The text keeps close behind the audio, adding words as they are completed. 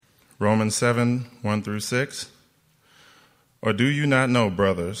Romans 7, 1 through 6. Or do you not know,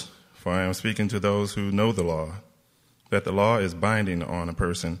 brothers, for I am speaking to those who know the law, that the law is binding on a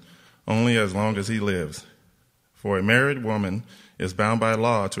person only as long as he lives? For a married woman is bound by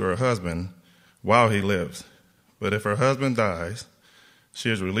law to her husband while he lives. But if her husband dies, she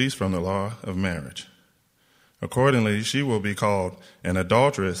is released from the law of marriage. Accordingly, she will be called an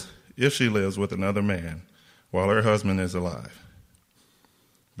adulteress if she lives with another man while her husband is alive.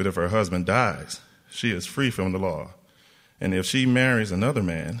 But if her husband dies, she is free from the law. And if she marries another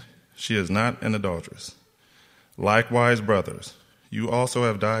man, she is not an adulteress. Likewise, brothers, you also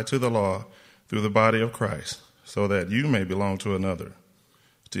have died to the law through the body of Christ, so that you may belong to another,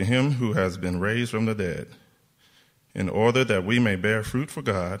 to him who has been raised from the dead, in order that we may bear fruit for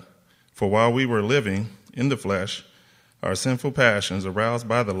God. For while we were living in the flesh, our sinful passions aroused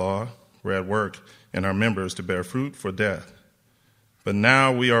by the law were at work in our members to bear fruit for death. But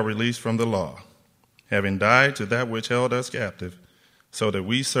now we are released from the law, having died to that which held us captive, so that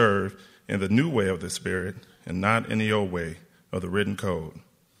we serve in the new way of the Spirit and not in the old way of the written code.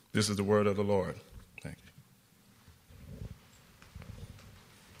 This is the word of the Lord. Thank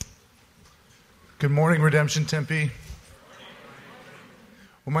you. Good morning, Redemption Tempe.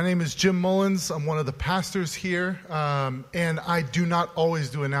 Well, my name is Jim Mullins. I'm one of the pastors here, and I do not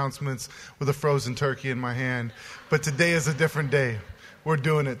always do announcements with a frozen turkey in my hand, but today is a different day. We're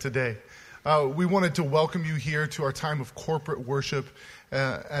doing it today. We wanted to welcome you here to our time of corporate worship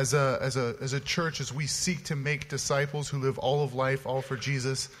as a church as we seek to make disciples who live all of life, all for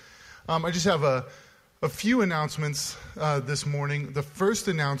Jesus. I just have a few announcements this morning. The first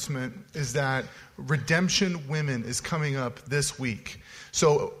announcement is that Redemption Women is coming up this week.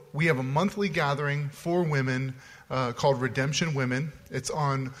 So we have a monthly gathering for women called Redemption Women. It's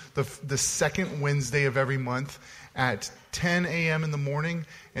on the second Wednesday of every month at 10 a.m. in the morning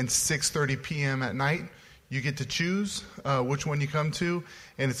and 6:30 p.m. at night. You get to choose which one you come to,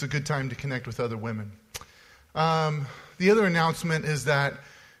 and it's a good time to connect with other women. The other announcement is that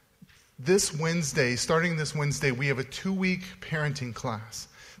starting this Wednesday, we have a 2-week parenting class.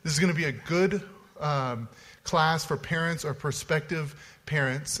 This is going to be a good class for parents or prospective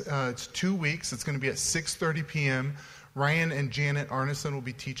parents. It's 2 weeks. It's going to be at 6:30 p.m. Ryan and Janet Arneson will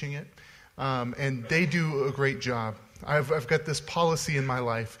be teaching it, and they do a great job. I've got this policy in my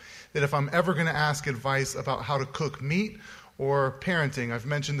life that if I'm ever going to ask advice about how to cook meat or parenting, I've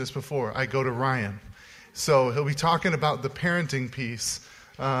mentioned this before, I go to Ryan. So he'll be talking about the parenting piece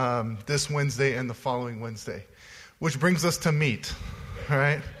this Wednesday and the following Wednesday, which brings us to meat,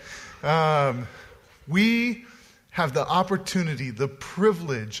 right? We have the opportunity, the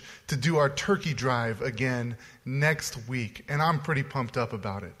privilege to do our turkey drive again next week, and I'm pretty pumped up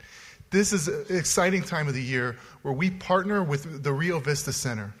about it. This is an exciting time of the year where we partner with the Rio Vista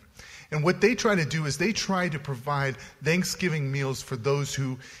Center. And what they try to do is they try to provide Thanksgiving meals for those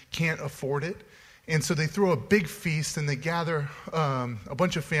who can't afford it. And so they throw a big feast and they gather a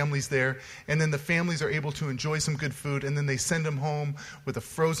bunch of families there. And then the families are able to enjoy some good food. And then they send them home with a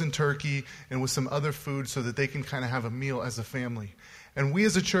frozen turkey and with some other food so that they can kind of have a meal as a family. And we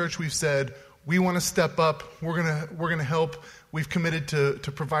as a church, we've said, we want to step up. We're gonna help. We've committed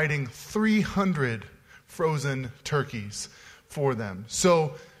to providing 300 frozen turkeys for them.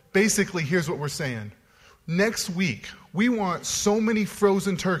 So basically, here's what we're saying. Next week, we want so many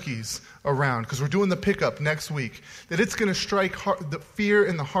frozen turkeys around, because we're doing the pickup next week, that it's going to strike the fear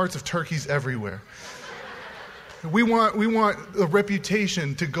in the hearts of turkeys everywhere. We want a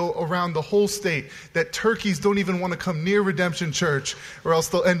reputation to go around the whole state that turkeys don't even want to come near Redemption Church, or else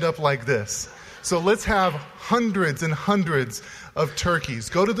they'll end up like this. So let's have hundreds and hundreds of turkeys.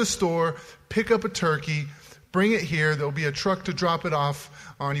 Go to the store, pick up a turkey, bring it here. There'll be a truck to drop it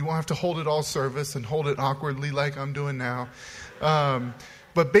off on. You won't have to hold it all service and hold it awkwardly like I'm doing now.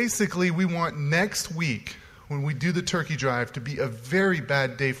 But basically, we want next week, when we do the turkey drive, to be a very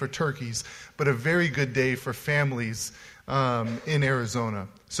bad day for turkeys, but a very good day for families in Arizona.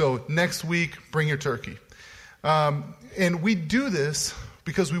 So next week, bring your turkey. And we do this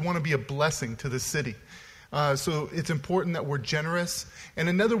because we want to be a blessing to the city. So it's important that we're generous. And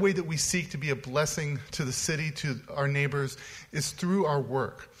another way that we seek to be a blessing to the city, to our neighbors, is through our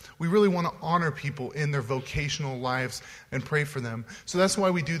work. We really want to honor people in their vocational lives and pray for them. So that's why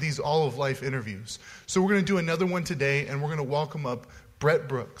we do these all of life interviews. So we're going to do another one today, and we're going to welcome up Brett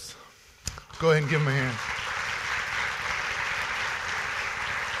Brooks. Go ahead and give him a hand.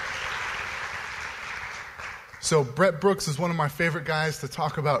 So Brett Brooks is one of my favorite guys to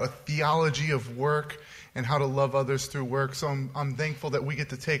talk about a theology of work and how to love others through work. So I'm thankful that we get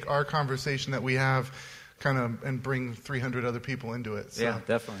to take our conversation that we have and bring 300 other people into it. So, yeah,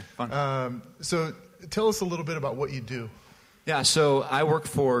 definitely. Fun. So tell us a little bit about what you do. Yeah, so I work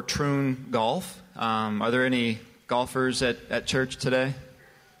for Troon Golf. Are there any golfers at church today?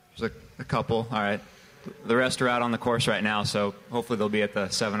 There's a couple. All right. The rest are out on the course right now, so hopefully they'll be at the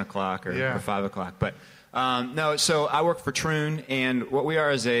 7 o'clock or 5 o'clock. But no, so I work for Troon, and what we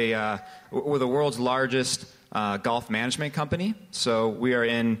are is we're the world's largest golf management company. So we are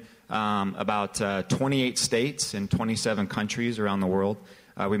in about 28 states and 27 countries around the world.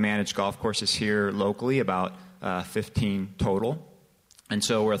 We manage golf courses here locally, about 15 total. And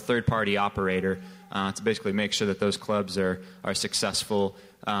so we're a third-party operator to basically make sure that those clubs are successful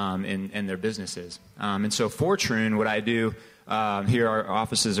in their businesses. And so for Troon, what I do here, our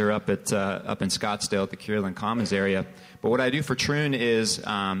offices are up in Scottsdale at the Kierland Commons area. But what I do for Troon is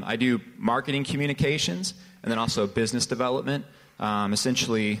I do marketing communications and then also business development,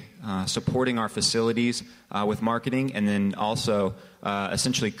 essentially supporting our facilities with marketing, and then also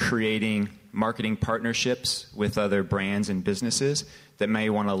essentially creating marketing partnerships with other brands and businesses that may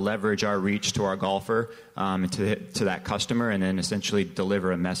want to leverage our reach to our golfer and to that customer, and then essentially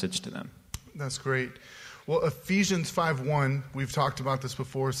deliver a message to them. That's great. Well, Ephesians 5:1, we've talked about this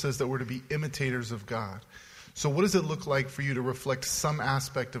before, says that we're to be imitators of God. So what does it look like for you to reflect some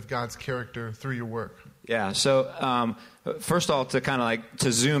aspect of God's character through your work? Yeah, so first of all,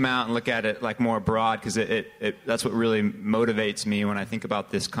 to zoom out and look at it like more broad, because that's what really motivates me when I think about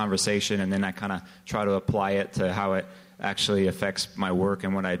this conversation, and then I kind of try to apply it to how it actually affects my work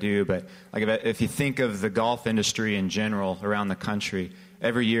and what I do. But like if you think of the golf industry in general around the country,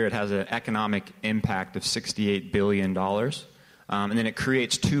 every year it has an economic impact of $68 billion. And then it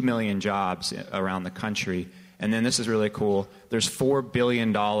creates 2 million jobs around the country. And then this is really cool. There's $4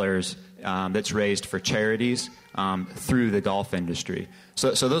 billion that's raised for charities through the golf industry.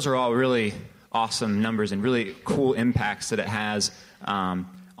 So those are all really awesome numbers and really cool impacts that it has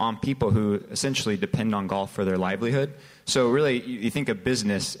on people who essentially depend on golf for their livelihood. So really, you think of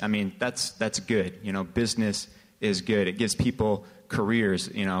business, I mean, that's good. You know, business is good. It gives people careers,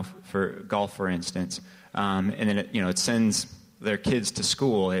 you know, for golf, for instance. And then, it sends their kids to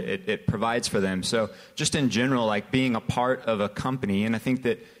school. It provides for them. So just in general, like being a part of a company, and I think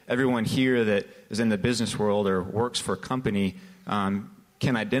that everyone here that is in the business world or works for a company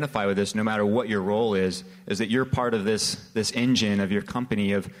can identify with this no matter what your role is that you're part of this engine of your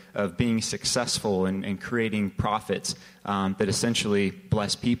company of being successful and creating profits that essentially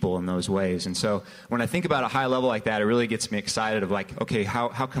bless people in those ways. And so when I think about a high level like that, it really gets me excited of like, okay,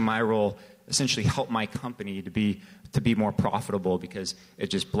 how can my role essentially help my company to be more profitable, because it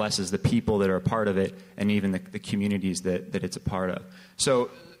just blesses the people that are a part of it and even the communities that it's a part of.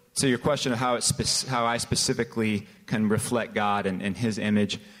 So to your question of how I specifically can reflect God and His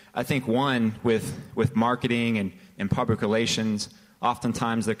image, I think one, with marketing and public relations,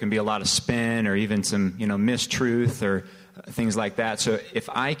 oftentimes there can be a lot of spin or even some mistruth or things like that. So if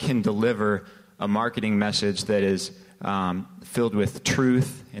I can deliver a marketing message that is filled with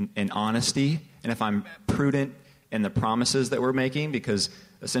truth and honesty, and if I'm prudent in the promises that we're making, because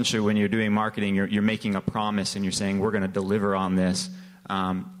essentially when you're doing marketing, you're making a promise and you're saying we're going to deliver on this.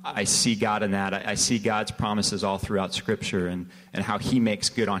 I see God in that. I see God's promises all throughout Scripture and how He makes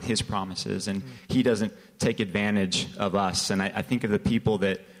good on His promises, and He doesn't take advantage of us. And I think of the people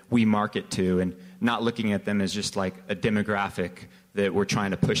that we market to and not looking at them as just like a demographic that we're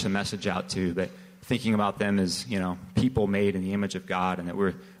trying to push the message out to, but thinking about them as, people made in the image of God, and that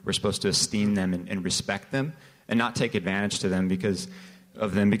we're supposed to esteem them and respect them and not take advantage of them because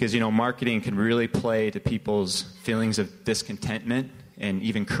marketing can really play to people's feelings of discontentment and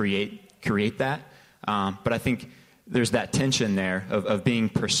even create that. But I think there's that tension there of being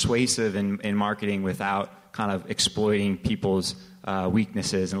persuasive in marketing without kind of exploiting people's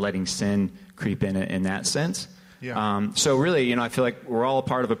weaknesses and letting sin creep in that sense. Yeah. So really, I feel like we're all a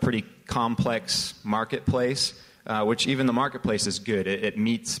part of a pretty complex marketplace, which even the marketplace is good. It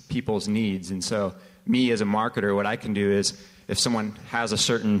meets people's needs. And so me as a marketer, what I can do is if someone has a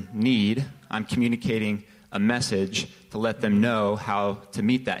certain need, I'm communicating a message to let them know how to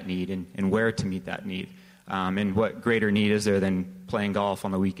meet that need and where to meet that need. And what greater need is there than playing golf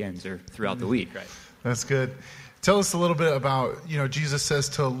on the weekends or throughout the week, right? That's good. Tell us a little bit about, Jesus says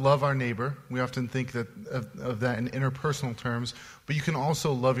to love our neighbor. We often think of that in interpersonal terms, but you can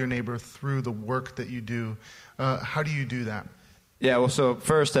also love your neighbor through the work that you do. How do you do that? Yeah, well, so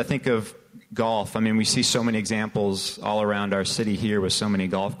first I think of golf. I mean, we see so many examples all around our city here with so many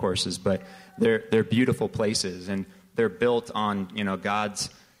golf courses, but they're beautiful places, and they're built on, God's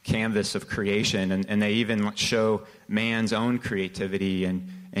canvas of creation, and they even show man's own creativity and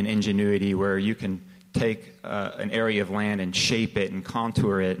ingenuity, where you can take an area of land and shape it and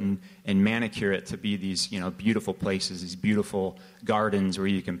contour it and manicure it to be these beautiful places, these beautiful gardens where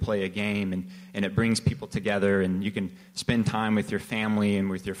you can play a game, and it brings people together, and you can spend time with your family and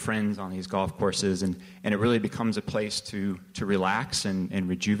with your friends on these golf courses, and it really becomes a place to relax and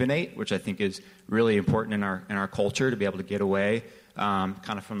rejuvenate, which I think is really important in our culture, to be able to get away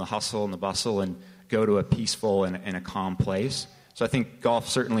kind of from the hustle and the bustle and go to a peaceful and a calm place. So I think golf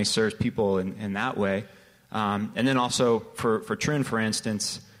certainly serves people in that way. And then also for Trin, for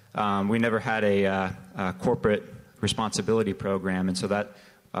instance, we never had a corporate responsibility program, and so that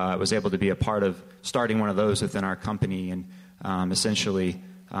was able to be a part of starting one of those within our company, and essentially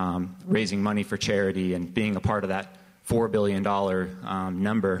raising money for charity and being a part of that $4 billion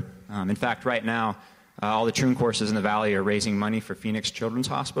number. In fact, right now, all the Troon courses in the Valley are raising money for Phoenix Children's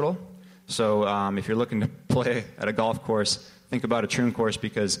Hospital. So if you're looking to play at a golf course, think about a Troon course,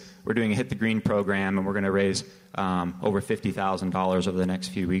 because we're doing a Hit the Green program, and we're going to raise over $50,000 over the next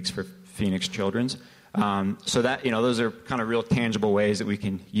few weeks for Phoenix Children's. So that, those are kind of real tangible ways that we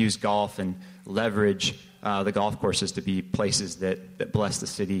can use golf and leverage the golf courses to be places that bless the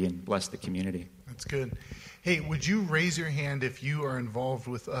city and bless the community. That's good. Hey, would you raise your hand if you are involved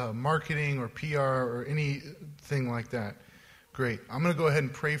with marketing or PR or anything like that? Great. I'm going to go ahead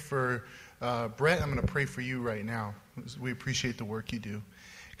and pray for Brett. I'm going to pray for you right now. We appreciate the work you do.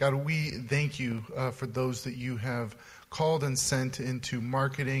 God, we thank you for those that you have called and sent into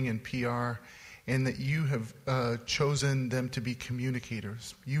marketing and PR, and that you have chosen them to be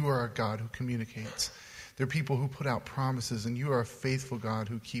communicators. You are a God who communicates. They're people who put out promises, and you are a faithful God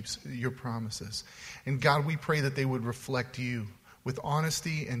who keeps your promises. And God, we pray that they would reflect you with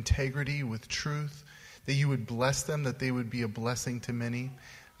honesty, integrity, with truth, that you would bless them, that they would be a blessing to many.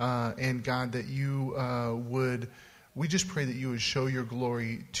 And God, that you we just pray that you would show your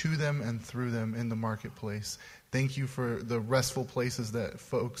glory to them and through them in the marketplace. Thank you for the restful places that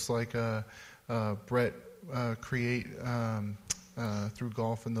folks like Brett create through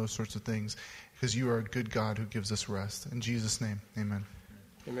golf and those sorts of things, because you are a good God who gives us rest. In Jesus' name, amen.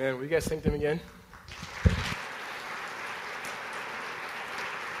 Amen. Will you guys thank them again?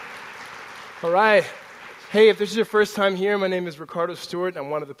 All right. Hey, if this is your first time here, my name is Riccardo Stewart. I'm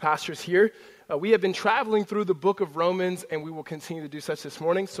one of the pastors here. We have been traveling through the book of Romans, and we will continue to do such this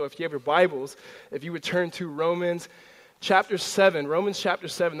morning. So if you have your Bibles, if you would turn to Romans chapter 7. Romans chapter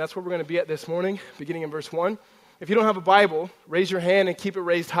 7, that's where we're going to be at this morning, beginning in verse 1. If you don't have a Bible, raise your hand and keep it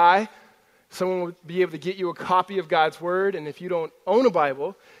raised high. Someone will be able to get you a copy of God's Word. And if you don't own a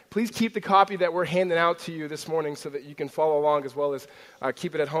Bible, please keep the copy that we're handing out to you this morning so that you can follow along, as well as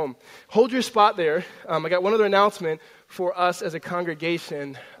keep it at home. Hold your spot there. I got one other announcement for us as a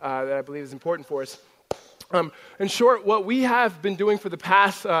congregation that I believe is important for us. In short, what we have been doing for the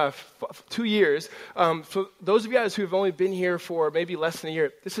past 2 years, for those of you guys who have only been here for maybe less than a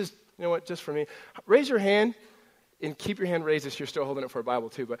year, this is, just for me. Raise your hand. And keep your hand raised if you're still holding it for a Bible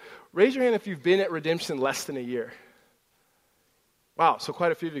too. But raise your hand if you've been at Redemption less than a year. Wow, so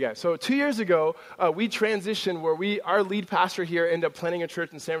quite a few of you guys. So 2 years ago, we transitioned where our lead pastor here ended up planting a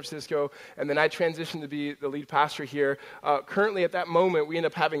church in San Francisco, and then I transitioned to be the lead pastor here. Currently, at that moment, we end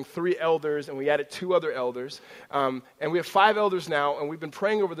up having 3 elders, and we added 2 other elders. And we have 5 elders now, and we've been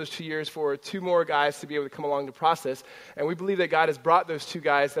praying over those 2 years for 2 more guys to be able to come along the process. And we believe that God has brought those 2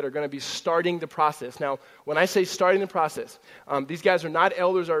 guys that are going to be starting the process. Now, when I say starting the process, these guys are not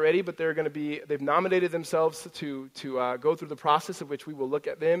elders already, but they've nominated themselves to go through the process, of which we will look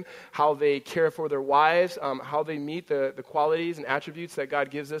at them, how they care for their wives, how they meet the qualities and attributes that God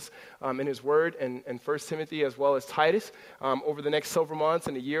gives us in His Word and 1 Timothy as well as Titus over the next several months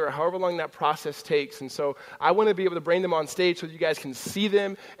and a year, or however long that process takes. And so I want to be able to bring them on stage so that you guys can see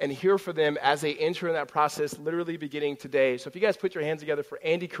them and hear from them as they enter in that process, literally beginning today. So if you guys put your hands together for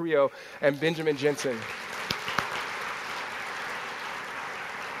Andy Carrillo and Benjamin Jensen.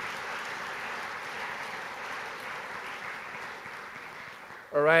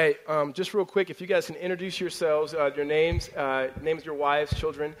 All right, just real quick, if you guys can introduce yourselves, your names of your wives,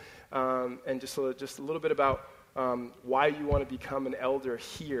 children, and just a little bit about why you want to become an elder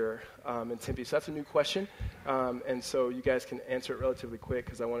here in Tempe. So that's a new question, and so you guys can answer it relatively quick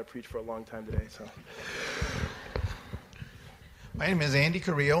because I want to preach for a long time today. So, my name is Andy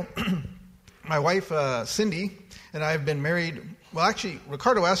Carrillo. My wife, Cindy, and I have been married. Well, actually,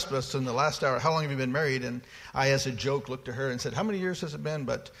 Riccardo asked us in the last hour, how long have you been married? And I, as a joke, looked at her and said, how many years has it been?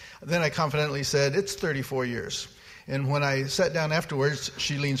 But then I confidently said, it's 34 years. And when I sat down afterwards,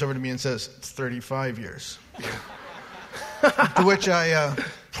 she leans over to me and says, it's 35 years. To which I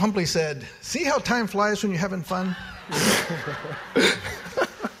promptly said, see how time flies when you're having fun?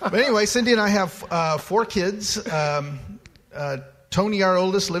 But anyway, Cindy and I have 4 kids. Tony, our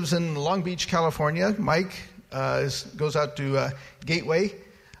oldest, lives in Long Beach, California. Mike goes out to Gateway,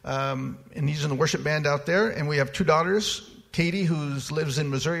 and he's in the worship band out there. And we have 2 daughters. Katie, who lives in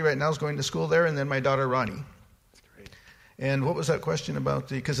Missouri right now, is going to school there, and then my daughter, Ronnie. That's great. And what was that question about?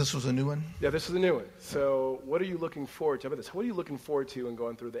 Because this was a new one? Yeah, this is a new one. So what are you looking forward to? How about this? What are you looking forward to in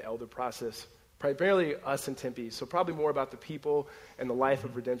going through the elder process? Primarily us in Tempe, so probably more about the people and the life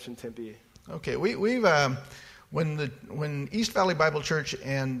of Redemption Tempe. Okay, we've when East Valley Bible Church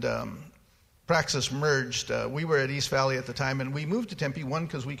and Praxis merged, we were at East Valley at the time, and we moved to Tempe, one,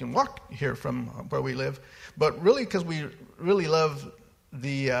 because we can walk here from where we live, but really because we really love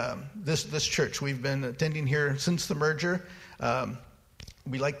this church. We've been attending here since the merger.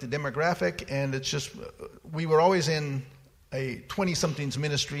 We like the demographic, and it's just, we were always in a 20-somethings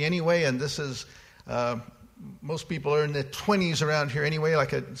ministry anyway, and this is, most people are in the 20s around here anyway.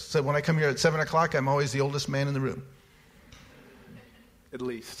 Like I said, when I come here at 7 o'clock, I'm always the oldest man in the room. At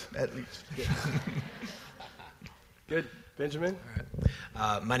least. At least. Good. Benjamin?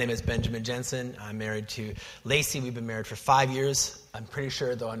 All right. My name is Benjamin Jensen. I'm married to Lacey. We've been married for 5 years. I'm pretty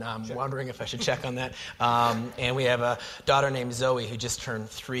sure, though, and I'm wondering if I should check on that. And we have a daughter named Zoe who just turned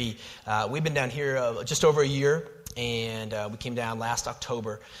 3. We've been down here just over a year, and we came down last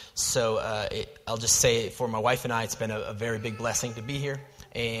October. So I'll just say for my wife and I, it's been a very big blessing to be here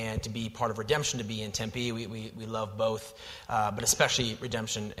and to be part of Redemption, to be in Tempe. We love both, but especially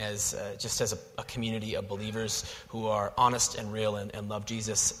Redemption as just as a community of believers who are honest and real and love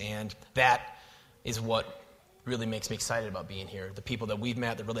Jesus. And that is what really makes me excited about being here. The people that we've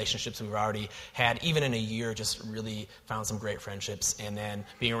met, the relationships we've already had, even in a year, just really found some great friendships. And then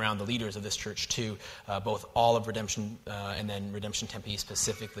being around the leaders of this church too, both all of Redemption and then Redemption Tempe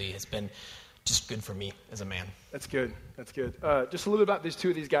specifically, has been just good for me as a man. That's good. That's good. Just a little bit about these 2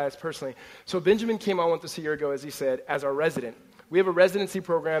 of these guys personally. So Benjamin came on with us a year ago, as he said, as our resident. We have a residency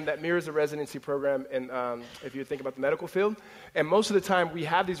program that mirrors a residency program in, if you think about the medical field. And most of the time, we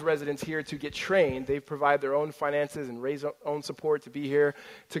have these residents here to get trained. They provide their own finances and raise own support to be here,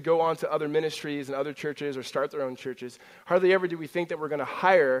 to go on to other ministries and other churches or start their own churches. Hardly ever do we think that we're going to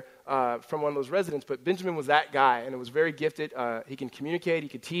hire from one of those residents, but Benjamin was that guy, and it was very gifted. He can communicate, he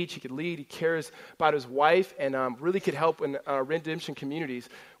could teach, he could lead, he cares about his wife, and really could help in redemption communities.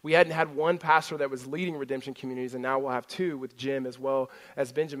 We hadn't had one pastor that was leading redemption communities, and now we'll have 2 with Jim as well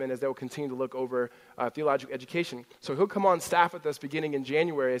as Benjamin, as they will continue to look over theological education. So he'll come on staff with us beginning in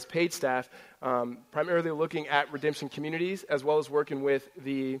January as paid staff, primarily looking at redemption communities, as well as working with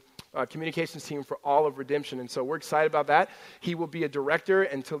the communications team for all of Redemption. And so we're excited about that. He will be a director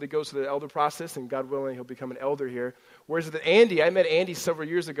until he goes through the elder process, and God willing, he'll become an elder here. Whereas with Andy, I met Andy several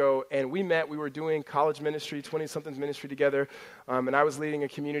years ago, and we were doing college ministry, 20-somethings ministry together, and I was leading a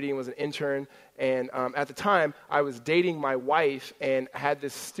community and was an intern. And at the time, I was dating my wife and had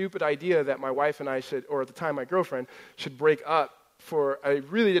this stupid idea that my wife and I should, or at the time my girlfriend, should break up. I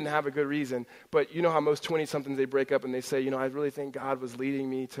really didn't have a good reason, but you know how most 20-somethings, they break up and they say, I really think God was leading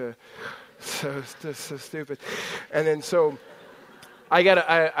me to, so stupid. And then so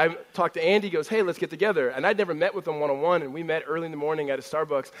I talked to Andy, goes, hey, let's get together. And I'd never met with him one-on-one, and we met early in the morning at a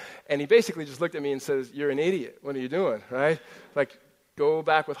Starbucks, and he basically just looked at me and says, you're an idiot. What are you doing, right? Like, go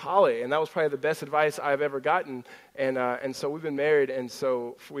back with Holly. And that was probably the best advice I've ever gotten. And so we've been married, and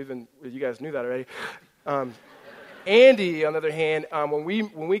so you guys knew that already. Andy, on the other hand,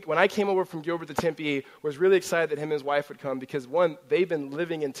 when I came over from Gilbert to Tempe, was really excited that him and his wife would come because, one, they've been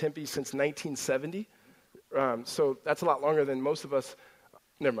living in Tempe since 1970, so that's a lot longer than most of us.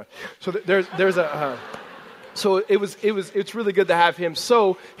 Never mind. So so it's really good to have him.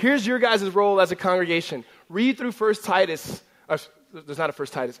 So here's your guys' role as a congregation. Read through 1 Titus. There's not a 1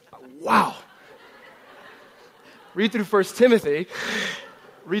 Titus. Wow. Read through 1 Timothy.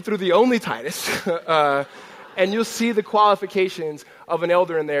 Read through the only Titus. And you'll see the qualifications of an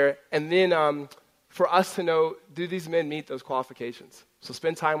elder in there. And then for us to know, do these men meet those qualifications? So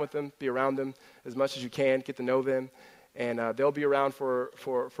spend time with them, be around them as much as you can, get to know them. And they'll be around for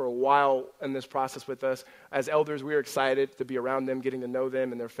a while in this process with us. As elders, we're excited to be around them, getting to know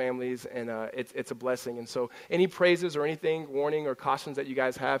them and their families, and it's a blessing. And so any praises or anything, warning or cautions that you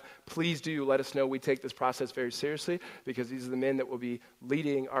guys have, please do let us know. We take this process very seriously because these are the men that will be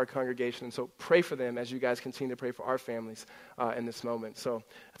leading our congregation. And so pray for them as you guys continue to pray for our families in this moment. So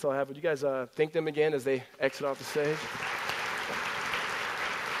that's all I have. Would you guys thank them again as they exit off the stage?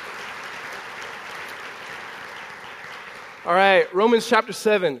 All right, Romans chapter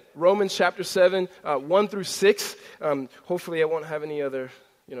 7, 1 through 6. Hopefully I won't have any other,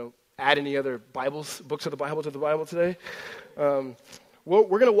 add any other books of the Bible to the Bible today. Well,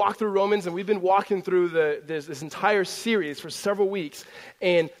 we're going to walk through Romans, and we've been walking through this entire series for several weeks.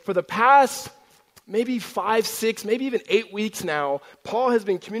 And for the past maybe 5, 6, maybe even 8 weeks now, Paul has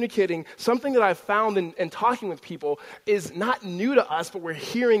been communicating something that I've found in talking with people is not new to us, but we're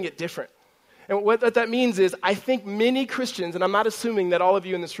hearing it different. And what that means is I think many Christians, and I'm not assuming that all of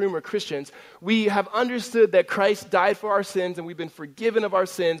you in this room are Christians, we have understood that Christ died for our sins and we've been forgiven of our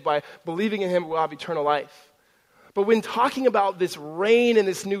sins by believing in him, we'll have eternal life. But when talking about this reign and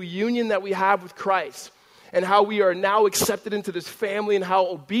this new union that we have with Christ, and how we are now accepted into this family and how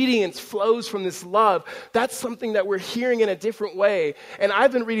obedience flows from this love, that's something that we're hearing in a different way. And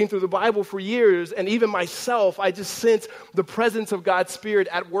I've been reading through the Bible for years, and even myself, I just sense the presence of God's Spirit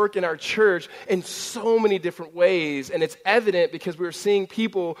at work in our church in so many different ways. And it's evident because we're seeing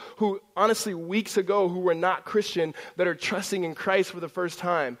people who, honestly, weeks ago, who were not Christian, that are trusting in Christ for the first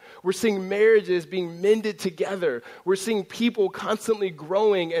time. We're seeing marriages being mended together. We're seeing people constantly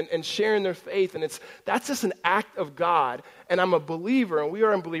growing and sharing their faith. And that's just an act of God. And I'm a believer, and we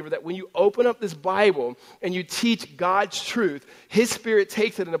are a believer, that when you open up this Bible and you teach God's truth, his Spirit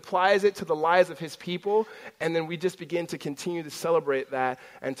takes it and applies it to the lives of his people, and then we just begin to continue to celebrate that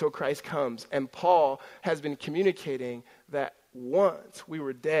until Christ comes. And Paul has been communicating that once we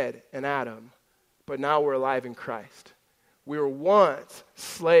were dead in Adam, but now we're alive in Christ. We were once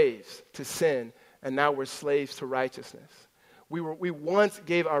slaves to sin, and now we're slaves to righteousness. We once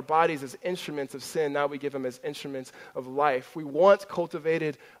gave our bodies as instruments of sin, now we give them as instruments of life. We once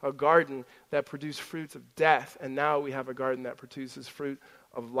cultivated a garden that produced fruits of death, and now we have a garden that produces fruit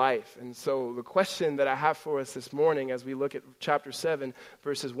of life. And so the question that I have for us this morning as we look at chapter 7,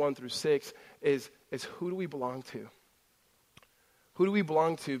 verses 1 through 6, is who do we belong to? Who do we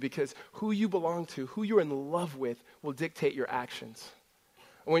belong to? Because who you belong to, who you're in love with, will dictate your actions.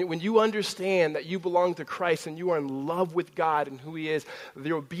 When you understand that you belong to Christ and you are in love with God and who he is,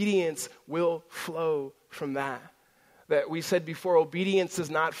 the obedience will flow from that. That we said before, obedience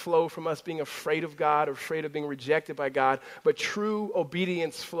does not flow from us being afraid of God or afraid of being rejected by God, but true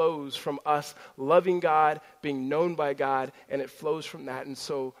obedience flows from us loving God, being known by God, and it flows from that. And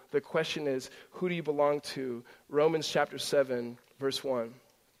so the question is, who do you belong to? Romans chapter 7, verse 1.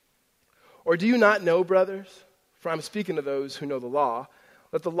 Or do you not know, brothers, for I'm speaking to those who know the law,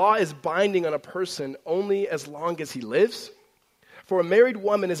 that the law is binding on a person only as long as he lives? For a married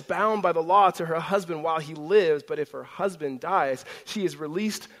woman is bound by the law to her husband while he lives, but if her husband dies, she is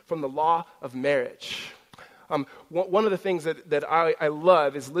released from the law of marriage. One of the things that I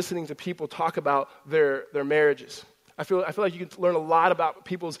love is listening to people talk about their marriages. I feel like you can learn a lot about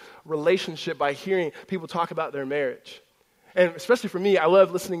people's relationship by hearing people talk about their marriage. And especially for me, I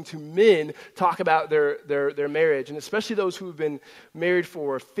love listening to men talk about their marriage, and especially those who have been married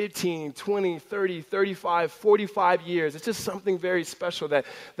for 15, 20, 30, 35, 45 years. It's just something very special that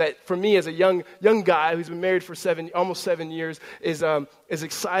for me as a young guy who's been married for almost 7 years is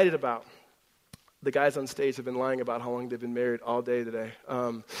excited about. The guys on stage have been lying about how long they've been married all day today.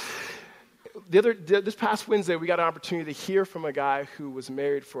 This past Wednesday, we got an opportunity to hear from a guy who was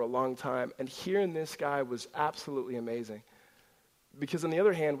married for a long time, and hearing this guy was absolutely amazing. Because on the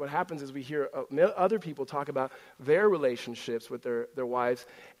other hand, what happens is we hear other people talk about their relationships with their wives,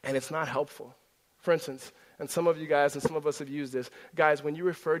 and it's not helpful. For instance, and some of you guys and some of us have used this, guys, when you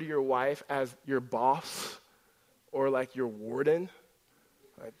refer to your wife as your boss or like your warden,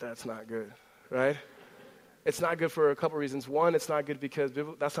 like, that's not good, right? It's not good for a couple reasons. One, it's not good because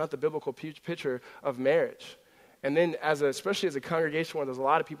that's not the biblical picture of marriage. And then especially as a congregation where there's a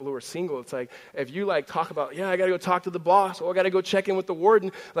lot of people who are single, it's like, if you talk about, I got to go talk to the boss, or I got to go check in with the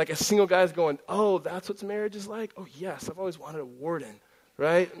warden, like a single guy's going, oh, that's what marriage is like? Oh, yes, I've always wanted a warden,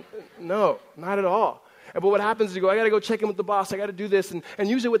 right? No, not at all. But what happens is you go, I got to go check in with the boss, I got to do this. And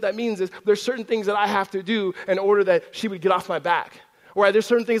usually what that means is there's certain things that I have to do in order that she would get off my back. Or there's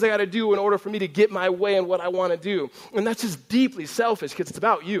certain things I got to do in order for me to get my way in what I want to do. And that's just deeply selfish because it's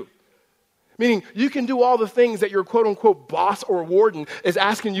about you. Meaning you can do all the things that your quote-unquote boss or warden is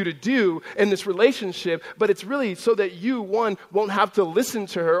asking you to do in this relationship, but it's really so that you, one, won't have to listen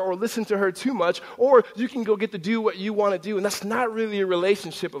to her or listen to her too much, or you can go get to do what you want to do. And that's not really a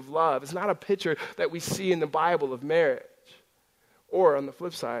relationship of love. It's not a picture that we see in the Bible of marriage. Or on the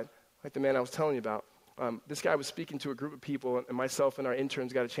flip side, like the man I was telling you about, this guy was speaking to a group of people, and myself and our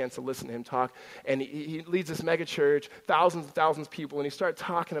interns got a chance to listen to him talk. And he leads this mega church, thousands and thousands of people, and he started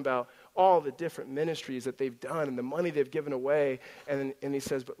talking about all the different ministries that they've done and the money they've given away. And he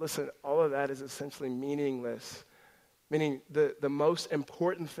says, but listen, all of that is essentially meaningless. Meaning the most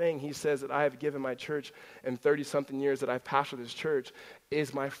important thing, he says, that I have given my church in 30-something years that I've pastored this church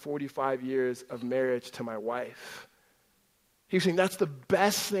is my 45 years of marriage to my wife. He was saying, that's the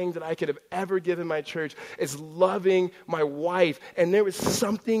best thing that I could have ever given my church, is loving my wife. And there was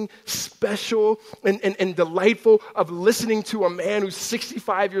something special and delightful of listening to a man who's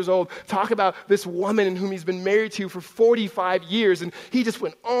 65 years old talk about this woman in whom he's been married to for 45 years. And he just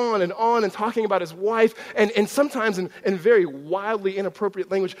went on and talking about his wife, and sometimes in very wildly inappropriate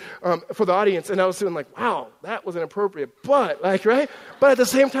language for the audience. And I was feeling like, wow, that was inappropriate. But, right? But at the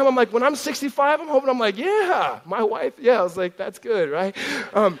same time, I'm like, when I'm 65, I'm like, yeah, my wife, yeah. I was like, that's good, right?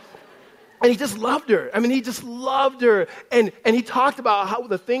 And he just loved her. He just loved her. And he talked about how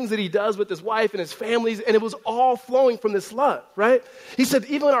the things that he does with his wife and his families, and it was all flowing from this love, right? He said,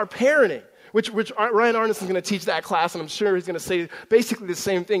 even our parenting, which Ryan Arnes is going to teach that class, and I'm sure he's going to say basically the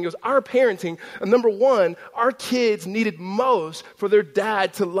same thing. He goes, our parenting, number one, our kids needed most for their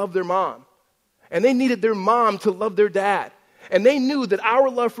dad to love their mom. And they needed their mom to love their dad. And they knew that our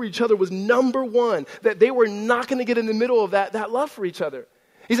love for each other was number one, that they were not going to get in the middle of that love for each other.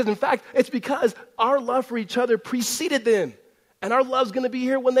 He said, in fact, it's because our love for each other preceded them. And our love's going to be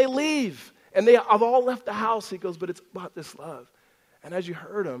here when they leave. And they have all left the house. He goes, but it's about this love. And as you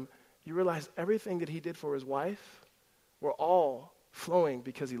heard him, you realize everything that he did for his wife were all flowing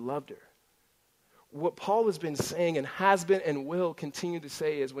because he loved her. What Paul has been saying and has been and will continue to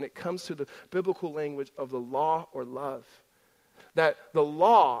say is when it comes to the biblical language of the law or love, that the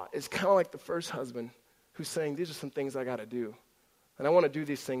law is kind of like the first husband who's saying, these are some things I got to do. And I want to do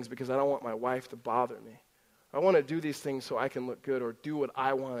these things because I don't want my wife to bother me. I want to do these things so I can look good or do what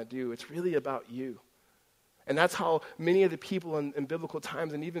I want to do. It's really about you. And that's how many of the people in biblical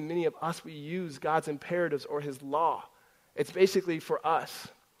times, and even many of us, we use God's imperatives or his law. It's basically for us.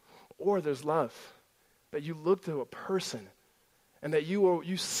 Or there's love. That you look to a person and that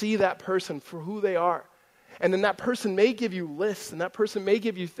you see that person for who they are. And then that person may give you lists, and that person may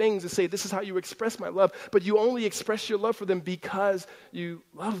give you things to say, this is how you express my love, but you only express your love for them because you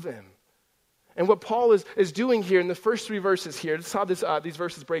love them. And what Paul is doing here in the first three verses here, this is how these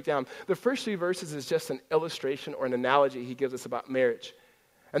verses break down. The first three verses is just an illustration or an analogy he gives us about marriage.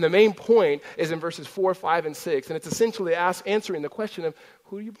 And the main point is in verses 4, 5, and 6, and it's essentially answering the question of,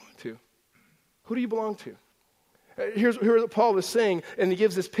 who do you belong to? Who do you belong to? Here's what Paul is saying, and he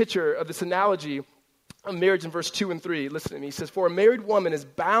gives this picture of this analogy of marriage in verse 2 and 3. Listen to me. He says, for a married woman is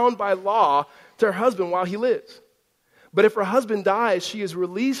bound by law to her husband while he lives. But if her husband dies, she is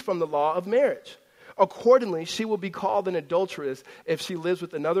released from the law of marriage. Accordingly, she will be called an adulteress if she lives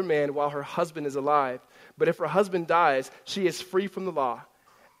with another man while her husband is alive. But if her husband dies, she is free from the law.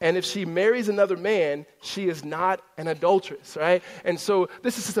 And if she marries another man, she is not an adulteress, right? And so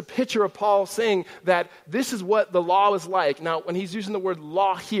this is just a picture of Paul saying that this is what the law is like. Now, when he's using the word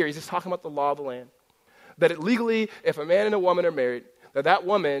law here, he's just talking about the law of the land. That legally, if a man and a woman are married, that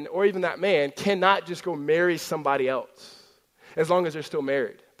woman or even that man cannot just go marry somebody else as long as they're still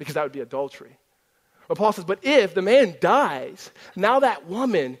married, because that would be adultery. But Paul says, but if the man dies, now that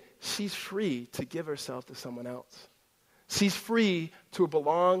woman, she's free to give herself to someone else. She's free to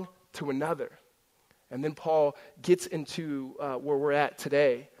belong to another. And then Paul gets into where we're at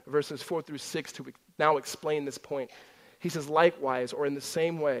today, verses 4 through 6, to now explain this point. He says, likewise, or in the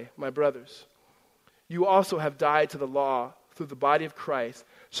same way, my brothers, you also have died to the law through the body of Christ,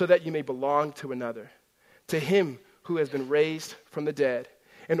 so that you may belong to another, to him who has been raised from the dead,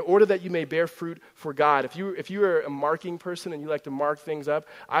 in order that you may bear fruit for God. If you are a marking person and you like to mark things up,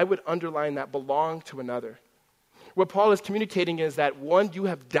 I would underline that belong to another. What Paul is communicating is that, one, you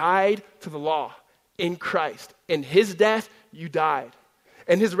have died to the law in Christ. In his death, you died.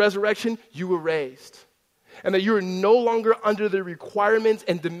 In his resurrection, you were raised. And that you are no longer under the requirements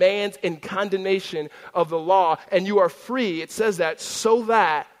and demands and condemnation of the law. And you are free, it says that, so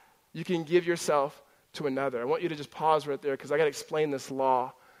that you can give yourself to another. I want you to just pause right there because I got to explain this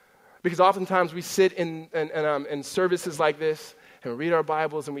law. Because oftentimes we sit in services like this and we read our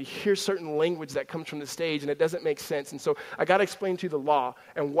Bibles and we hear certain language that comes from the stage and it doesn't make sense. And so I got to explain to you the law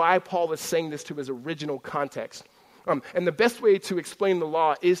and why Paul is saying this to his original context. And the best way to explain the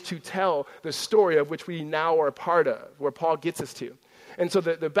law is to tell the story of which we now are a part of, where Paul gets us to. And so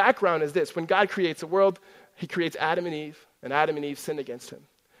the background is this. When God creates a world, he creates Adam and Eve sin against him.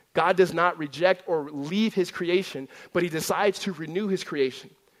 God does not reject or leave his creation, but he decides to renew his creation.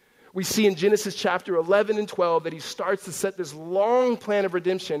 We see in Genesis chapter 11 and 12 that he starts to set this long plan of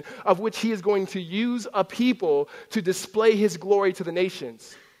redemption of which he is going to use a people to display his glory to the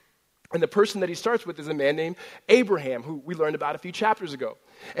nations. And the person that he starts with is a man named Abraham, who we learned about a few chapters ago.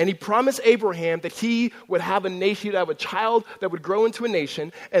 And he promised Abraham that he would have a nation, he'd have a child that would grow into a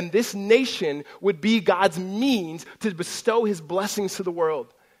nation, and this nation would be God's means to bestow his blessings to the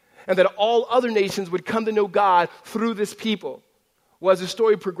world. and that all other nations would come to know God through this people. Well, as the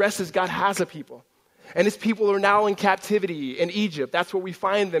story progresses, God has a people. And his people are now in captivity in Egypt. That's where we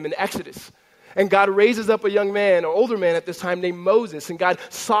find them in Exodus. And God raises up a young man, or older man at this time, named Moses. And God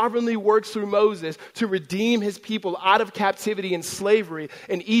sovereignly works through Moses to redeem his people out of captivity and slavery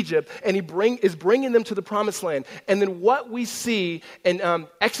in Egypt. And he is bringing them to the promised land. And then what we see in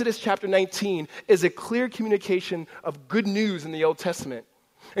Exodus chapter 19 is a clear communication of good news in the Old Testament.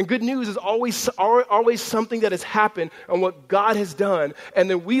 And good news is always something that has happened and what God has done. And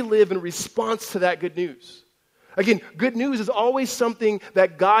then we live in response to that good news. Again, good news is always something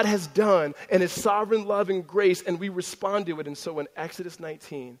that God has done in his sovereign love and grace, and we respond to it. And so in Exodus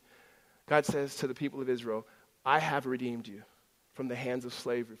 19, God says to the people of Israel, I have redeemed you from the hands of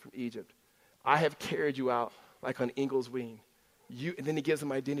slavery from Egypt. I have carried you out like on eagle's wing. And then he gives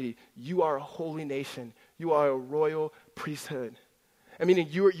them identity. You are a holy nation. You are a royal priesthood. I mean,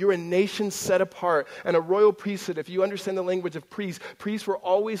 you're a nation set apart and a royal priesthood. If you understand the language of priests were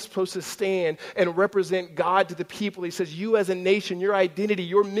always supposed to stand and represent God to the people. He says, you as a nation, your identity,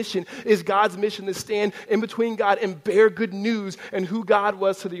 your mission is God's mission to stand in between God and bear good news and who God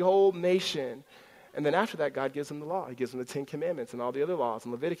was to the whole nation. And then after that, God gives them the law. He gives them the 10 Commandments and all the other laws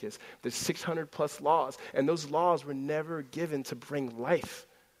in Leviticus. There's 600 plus laws, and those laws were never given to bring life.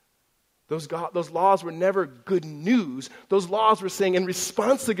 Those laws were never good news. Those laws were saying, in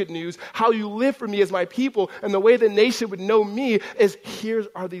response to good news, how you live for me as my people, and the way the nation would know me is, here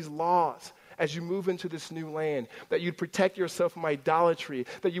are these laws as you move into this new land, that you'd protect yourself from idolatry,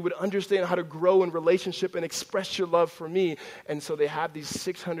 that you would understand how to grow in relationship and express your love for me. And so they have these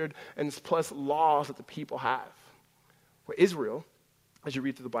 600 and plus laws that the people have. Well, Israel, as you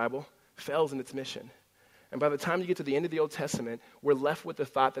read through the Bible, fails in its mission. And by the time you get to the end of the Old Testament, we're left with the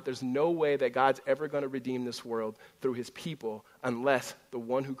thought that there's no way that God's ever going to redeem this world through his people unless the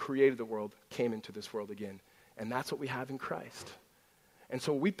one who created the world came into this world again. And that's what we have in Christ. And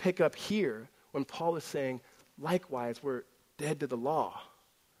so we pick up here when Paul is saying, likewise, we're dead to the law,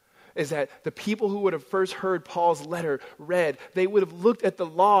 is that the people who would have first heard Paul's letter read, they would have looked at the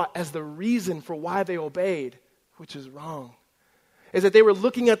law as the reason for why they obeyed, which is wrong. Is that they were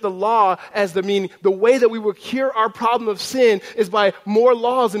looking at the law as the way that we will cure our problem of sin is by more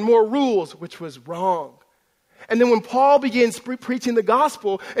laws and more rules, which was wrong. And then when Paul begins preaching the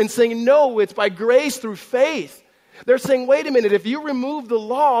gospel and saying, no, it's by grace through faith, they're saying, wait a minute, if you remove the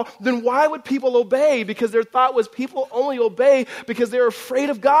law, then why would people obey? Because their thought was people only obey because they're afraid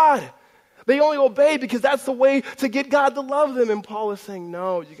of God. They only obey because that's the way to get God to love them. And Paul is saying,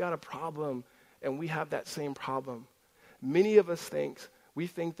 no, you got a problem. And we have that same problem. Many of us think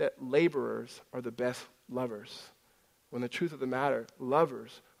that laborers are the best lovers, when the truth of the matter,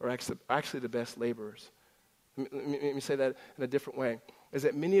 lovers are actually the best laborers. Let me say that in a different way, is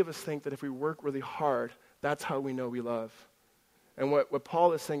that many of us think that if we work really hard, that's how we know we love. And what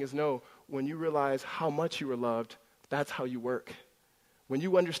Paul is saying is, no, when you realize how much you are loved, that's how you work. When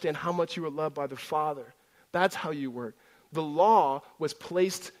you understand how much you are loved by the Father, that's how you work. The law was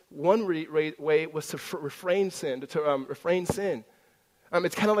placed, one way was to refrain sin, refrain sin.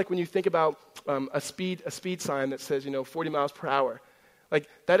 It's kind of like when you think about a speed sign that says, 40 miles per hour. Like,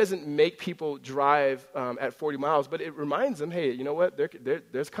 that doesn't make people drive at 40 miles, but it reminds them, hey, you know what,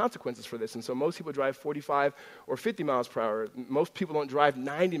 there's consequences for this. And so most people drive 45 or 50 miles per hour. Most people don't drive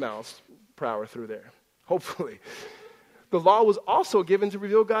 90 miles per hour through there, hopefully. The law was also given to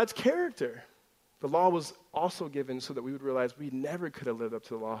reveal God's character. The law was also given so that we would realize we never could have lived up to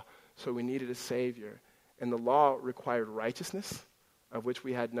the law, so we needed a Savior. And the law required righteousness, of which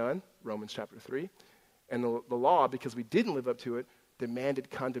we had none, Romans chapter 3. And the law, because we didn't live up to it, demanded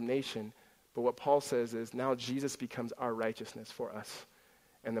condemnation. But what Paul says is, now Jesus becomes our righteousness for us.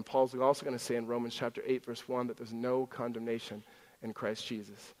 And then Paul's also going to say in Romans chapter 8, verse 1, that there's no condemnation in Christ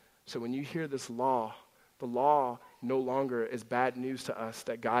Jesus. So when you hear this law, the law no longer is bad news to us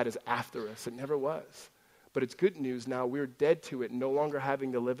that God is after us. It never was. But it's good news now. We're dead to it, no longer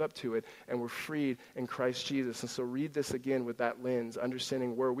having to live up to it, and we're freed in Christ Jesus. And so read this again with that lens,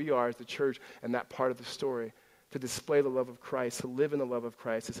 understanding where we are as the church and that part of the story, to display the love of Christ, to live in the love of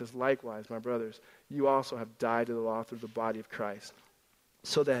Christ. It says, likewise, my brothers, you also have died to the law through the body of Christ,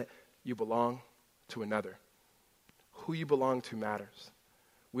 so that you belong to another. Who you belong to matters.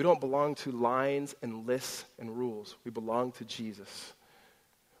 We don't belong to lines and lists and rules. We belong to Jesus.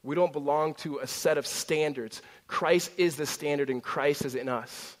 We don't belong to a set of standards. Christ is the standard, and Christ is in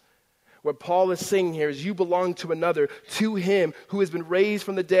us. What Paul is saying here is you belong to another, to him who has been raised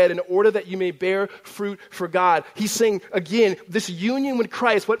from the dead in order that you may bear fruit for God. He's saying, again, this union with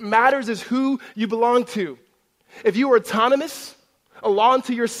Christ, what matters is who you belong to. If you are autonomous, a law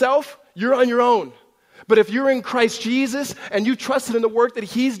unto yourself, you're on your own. But if you're in Christ Jesus and you trusted in the work that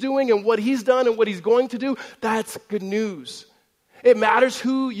he's doing and what he's done and what he's going to do, that's good news. It matters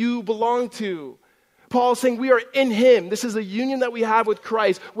who you belong to. Paul is saying we are in him. This is a union that we have with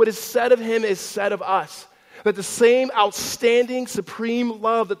Christ. What is said of him is said of us. That the same outstanding, supreme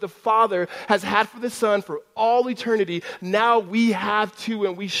love that the Father has had for the Son for all eternity, now we have too,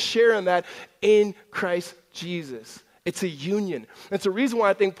 and we share in that in Christ Jesus. It's a union. It's a reason why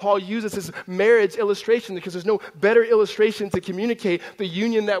I think Paul uses this marriage illustration, because there's no better illustration to communicate the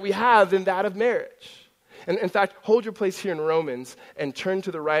union that we have than that of marriage. And in fact, hold your place here in Romans and turn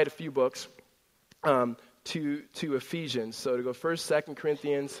to the right a few books to Ephesians. So to go 1st, 2nd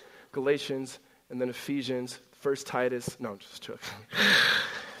Corinthians, Galatians, and then Ephesians, 1st Titus. No, I'm just joking.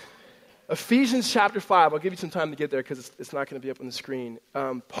 Ephesians chapter 5. I'll give you some time to get there because it's not going to be up on the screen.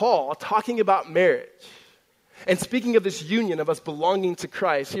 Paul talking about marriage. And speaking of this union of us belonging to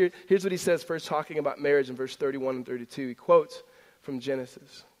Christ, here's what he says first talking about marriage in verse 31 and 32. He quotes from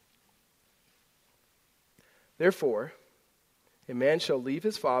Genesis. Therefore, a man shall leave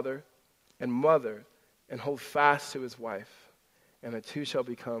his father and mother and hold fast to his wife, and the two shall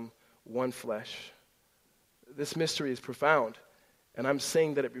become one flesh. This mystery is profound, and I'm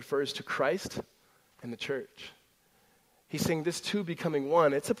saying that it refers to Christ and the church. He's saying this two becoming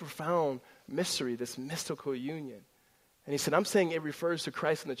one. It's a profound mystery, this mystical union. And he said, I'm saying it refers to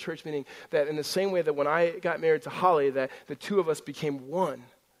Christ and the church, meaning that in the same way that when I got married to Holly, that the two of us became one.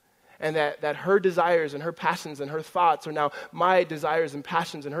 And that her desires and her passions and her thoughts are now my desires and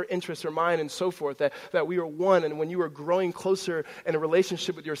passions, and her interests are mine, and so forth, that we are one. And when you are growing closer in a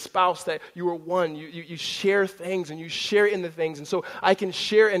relationship with your spouse, that you are one. You share things, and you share in the things. And so I can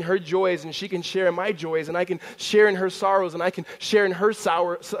share in her joys, and she can share in my joys, and I can share in her sorrows, and I can share in her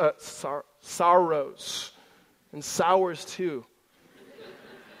sorrows, and sours too.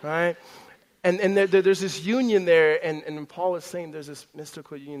 Right? And there's this union there, and Paul is saying there's this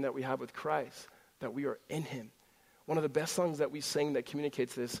mystical union that we have with Christ, that we are in him. One of the best songs that we sing that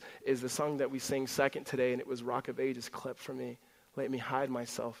communicates this is the song that we sang second today, and it was Rock of Ages, Clip for Me. Let me hide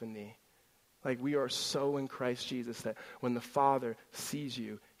myself in thee. Like, we are so in Christ Jesus that when the Father sees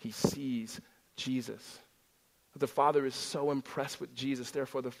you, he sees Jesus. The Father is so impressed with Jesus,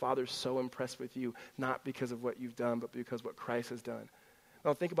 therefore the Father is so impressed with you, not because of what you've done, but because of what Christ has done.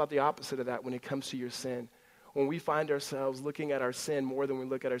 Now think about the opposite of that when it comes to your sin. When we find ourselves looking at our sin more than we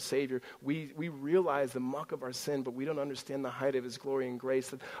look at our Savior, we realize the muck of our sin, but we don't understand the height of his glory and grace.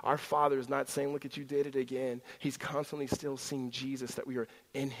 That our Father is not saying, look at you did it again. He's constantly still seeing Jesus, that we are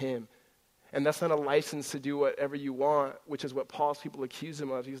in him. And that's not a license to do whatever you want, which is what Paul's people accuse him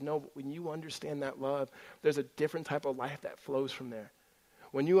of. He goes, no, but when you understand that love, there's a different type of life that flows from there.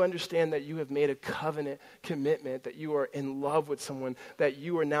 When you understand that you have made a covenant commitment, that you are in love with someone, that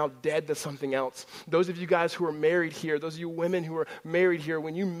you are now dead to something else. Those of you guys who are married here, those of you women who are married here,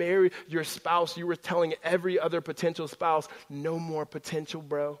 when you marry your spouse, you were telling every other potential spouse, no more potential,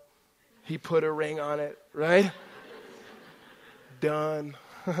 bro. He put a ring on it, right? Done.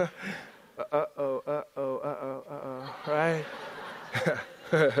 Right?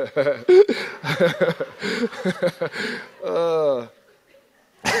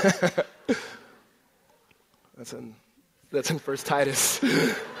 That's in 1st Titus.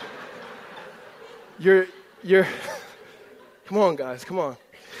 You're come on, guys, come on.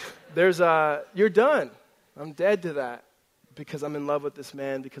 You're done. I'm dead to that because I'm in love with this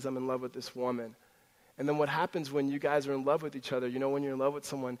man, because I'm in love with this woman. And then what happens when you guys are in love with each other, when you're in love with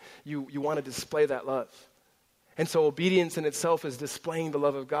someone, you want to display that love. And so obedience in itself is displaying the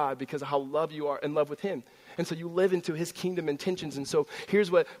love of God because of how you are in love with him. And so you live into his kingdom intentions. And so here's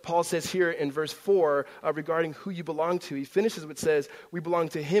what Paul says here in verse 4 regarding who you belong to. He finishes with says, we belong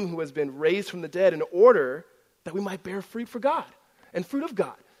to him who has been raised from the dead in order that we might bear fruit for God and fruit of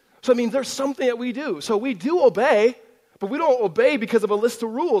God. So it means there's something that we do. So we do obey, but we don't obey because of a list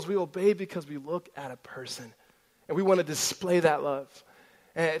of rules. We obey because we look at a person and we want to display that love.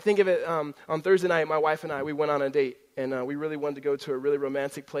 And think of it, on Thursday night, my wife and I, we went on a date. And we really wanted to go to a really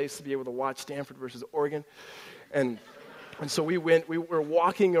romantic place to be able to watch Stanford versus Oregon. And so we were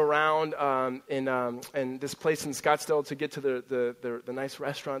walking around in this place in Scottsdale to get to the nice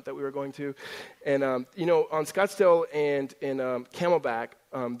restaurant that we were going to. And, on Scottsdale and in Camelback,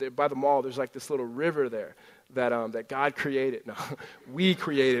 by the mall, there's like this little river there that God created. No, we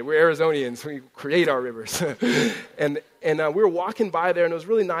created. We're Arizonians. We create our rivers. And we were walking by there, and it was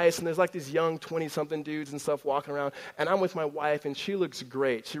really nice, and there's like these young 20-something dudes and stuff walking around, and I'm with my wife, and she looks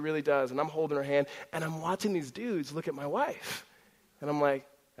great. She really does, and I'm holding her hand, and I'm watching these dudes look at my wife. And I'm like,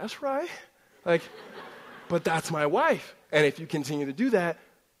 that's right. Like, but that's my wife. And if you continue to do that,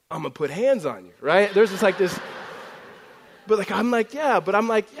 I'm going to put hands on you, right? There's just like this. But like, I'm like, yeah,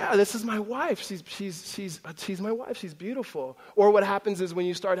 this is my wife. She's my wife. She's beautiful. Or what happens is when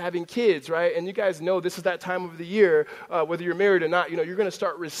you start having kids, right? And you guys know this is that time of the year, whether you're married or not, you're going to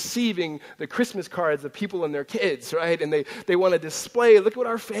start receiving the Christmas cards of people and their kids, right? And they want to display, look what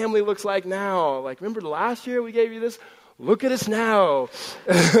our family looks like now. Like, remember last year we gave you this? Look at us now.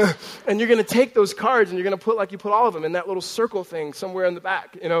 And you're going to take those cards and you're going to put, you put all of them in that little circle thing somewhere in the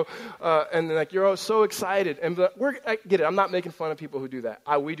back, and like you're all so excited. And I get it. I'm not making fun of people who do that.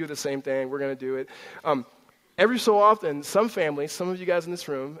 We do the same thing. We're going to do it. Every so often, some families, some of you guys in this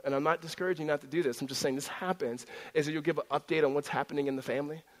room, and I'm not discouraging you not to do this, I'm just saying this happens, is that you'll give an update on what's happening in the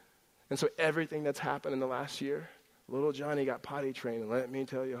family. And so everything that's happened in the last year, little Johnny got potty trained, and let me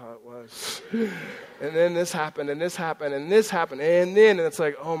tell you how it was. And then this happened, and this happened, and this happened, and it's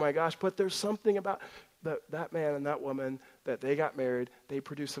like, oh my gosh, but there's something about that man and that woman that they got married, they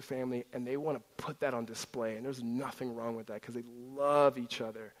produce a family, and they want to put that on display, and there's nothing wrong with that because they love each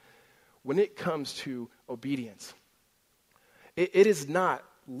other. When it comes to obedience, it is not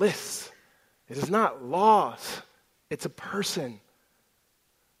lists. It is not laws. It's a person.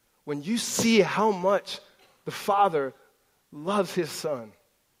 When you see how much the Father loves his Son.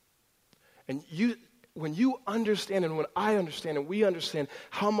 And when you understand, and when I understand, and we understand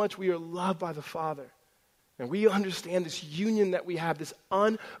how much we are loved by the Father, and we understand this union that we have, this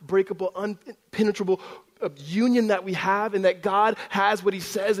unbreakable, unpenetrable union that we have, and that God has what he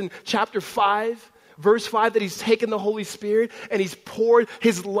says in chapter 5, verse 5, that he's taken the Holy Spirit and he's poured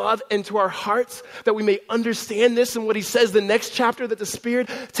his love into our hearts, that we may understand this. And what he says the next chapter, that the Spirit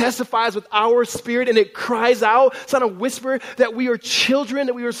testifies with our spirit and it cries out. It's not a whisper, that we are children,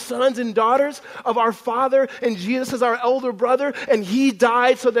 that we are sons and daughters of our Father, and Jesus is our elder brother, and he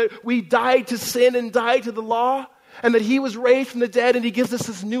died so that we died to sin and died to the law, and that he was raised from the dead and he gives us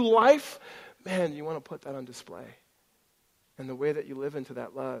this new life. Man, you want to put that on display. And the way that you live into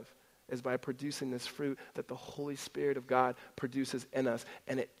that love is by producing this fruit that the Holy Spirit of God produces in us,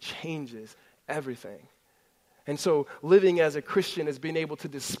 and it changes everything. And so living as a Christian is being able to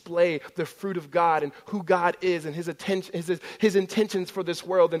display the fruit of God and who God is and his intentions for this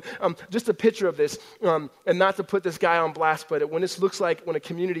world. And just a picture of this, and not to put this guy on blast, but when this looks like when a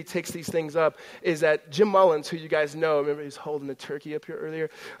community takes these things up, is that Jim Mullins, who you guys know, remember he's holding the turkey up here earlier?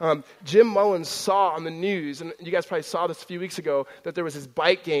 Jim Mullins saw on the news, and you guys probably saw this a few weeks ago, that there was this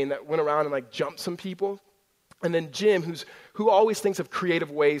bike gang that went around and jumped some people. And then Jim, who always thinks of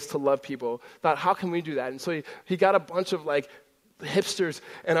creative ways to love people, thought, how can we do that? And so he got a bunch of hipsters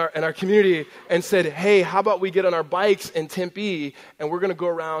in our community and said, hey, how about we get on our bikes in Tempe and we're going to go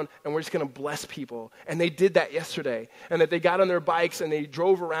around and we're just going to bless people. And they did that yesterday. And that they got on their bikes and they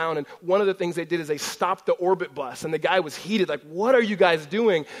drove around. And one of the things they did is they stopped the Orbit bus. And the guy was heated, like, what are you guys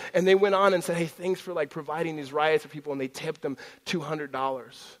doing? And they went on and said, hey, thanks for providing these rides for people. And they tipped them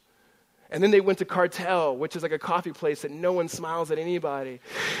 $200. And then they went to Cartel, which is a coffee place that no one smiles at anybody.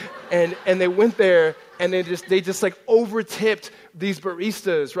 And they went there and they just over-tipped these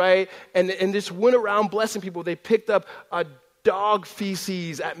baristas, right? And just went around blessing people. They picked up dog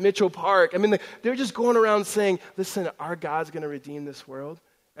feces at Mitchell Park. I mean, they're just going around saying, listen, our God's going to redeem this world.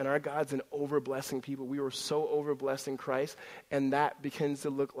 And our God's an over-blessing people. We were so over-blessed in Christ. And that begins to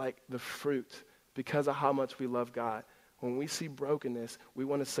look like the fruit because of how much we love God. When we see brokenness, we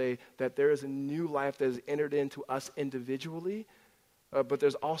want to say that there is a new life that has entered into us individually, but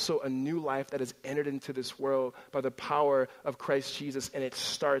there's also a new life that has entered into this world by the power of Christ Jesus, and it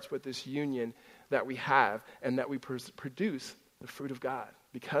starts with this union that we have and that we produce the fruit of God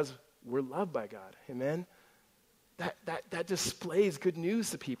because we're loved by God. Amen? That displays good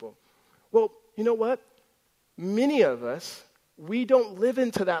news to people. Well, you know what? Many of us, we don't live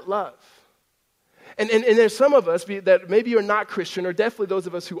into that love. And there's some of us that maybe are not Christian, or definitely those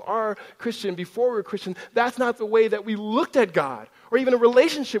of us who are Christian before we were Christian, that's not the way that we looked at God or even a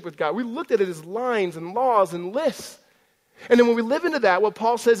relationship with God. We looked at it as lines and laws and lists. And then when we live into that, what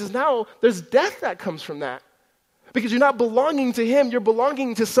Paul says is now there's death that comes from that. Because you're not belonging to him, you're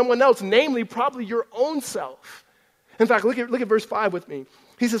belonging to someone else, namely probably your own self. In fact, look at verse 5 with me.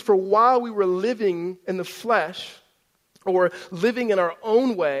 He says, for while we were living in the flesh, or living in our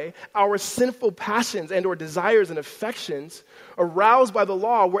own way, our sinful passions and or desires and affections aroused by the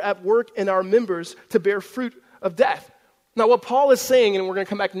law were at work in our members to bear fruit of death. Now what Paul is saying, and we're going to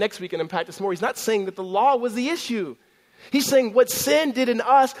come back next week and unpack this more, he's not saying that the law was the issue. He's saying what sin did in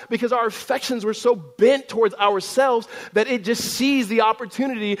us, because our affections were so bent towards ourselves that it just seized the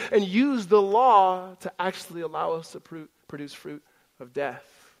opportunity and used the law to actually allow us to produce fruit of death.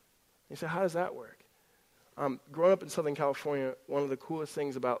 You say, how does that work? Growing up in Southern California, one of the coolest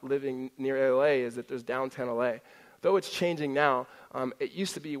things about living near LA is that there's downtown LA. Though it's changing now, it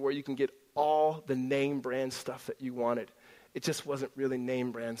used to be where you can get all the name brand stuff that you wanted. It just wasn't really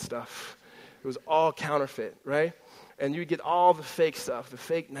name brand stuff. It was all counterfeit, right? And you'd get all the fake stuff, the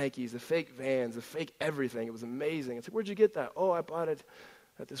fake Nikes, the fake Vans, the fake everything. It was amazing. It's like, where'd you get that? Oh, I bought it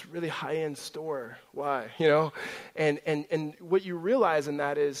at this really high-end store. Why? You know? And what you realize in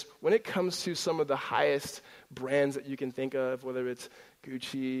that is when it comes to some of the highest brands that you can think of, whether it's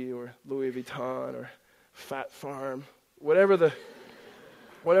Gucci or Louis Vuitton or Fat Farm, whatever the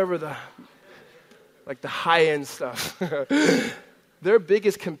like the high-end stuff, their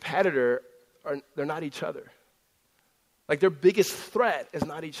biggest competitor they're not each other. Like their biggest threat is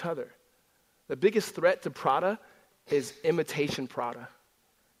not each other. The biggest threat to Prada is imitation Prada.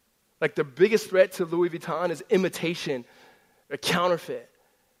 Like the biggest threat to Louis Vuitton is imitation, a counterfeit.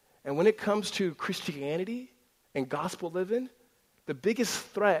 And when it comes to Christianity and gospel living, the biggest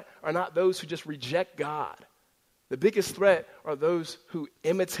threat are not those who just reject God. The biggest threat are those who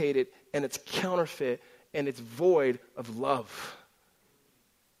imitate it, and it's counterfeit, and it's void of love.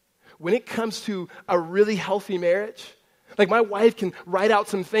 When it comes to a really healthy marriage, like my wife can write out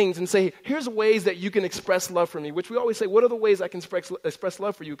some things and say, here's ways that you can express love for me, which we always say, what are the ways I can express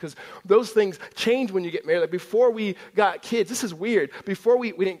love for you? Because those things change when you get married. Like before we got kids, this is weird. Before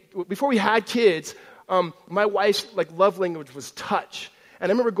we had kids, my wife's like love language was touch. And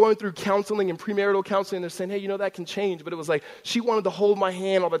I remember going through counseling and premarital counseling, and they're saying, hey, you know, that can change. But it was like she wanted to hold my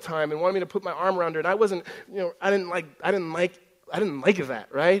hand all the time and wanted me to put my arm around her. And I wasn't, I didn't like that,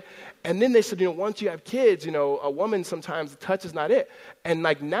 right? And then they said, once you have kids, a woman sometimes the touch is not it. And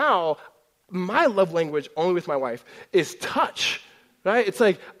like now, my love language only with my wife is touch, right? It's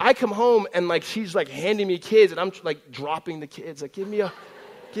like I come home and like she's like handing me kids and I'm like dropping the kids, like give me a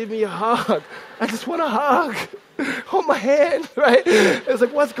hug. I just want a hug. Hold my hand, right? It's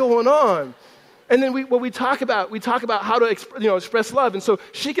like, what's going on? And then we talk about how to express love. And so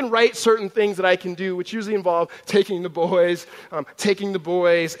she can write certain things that I can do, which usually involve taking the boys,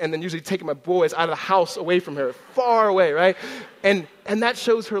 and then usually taking my boys out of the house away from her, far away, right? And that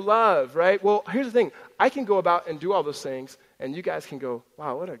shows her love, right? Well, here's the thing. I can go about and do all those things, and you guys can go,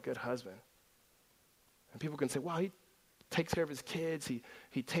 wow, what a good husband. And people can say, wow, he takes care of his kids.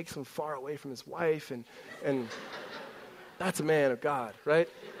 He takes them far away from his wife, and that's a man of God, right?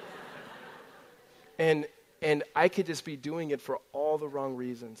 And I could just be doing it for all the wrong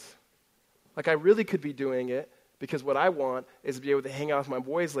reasons. Like I really could be doing it because what I want is to be able to hang out with my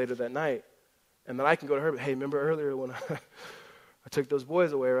boys later that night. And then I can go to her, hey, remember earlier when I took those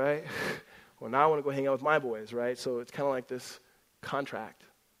boys away, right? Well, now I want to go hang out with my boys, right? So it's kind of like this contract,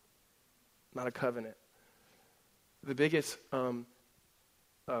 not a covenant. The biggest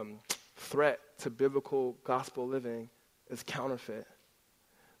threat to biblical gospel living is counterfeit.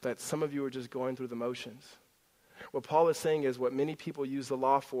 That some of you are just going through the motions. What Paul is saying is what many people use the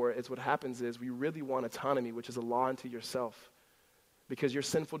law for is what happens is we really want autonomy, which is a law unto yourself. Because your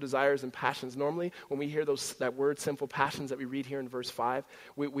sinful desires and passions, normally when we hear that word sinful passions that we read here in verse 5,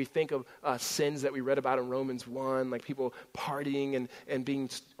 we think of sins that we read about in Romans 1, like people partying and being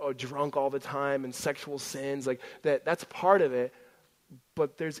drunk all the time and sexual sins. Like that's part of it.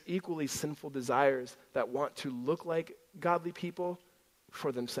 But there's equally sinful desires that want to look like godly people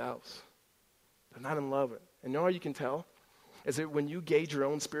for themselves. They're not in love with it. And you know how you can tell? Is that when you gauge your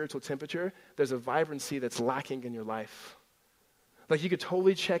own spiritual temperature, there's a vibrancy that's lacking in your life. Like you could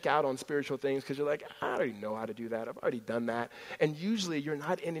totally check out on spiritual things because you're like, I already know how to do that. I've already done that. And usually you're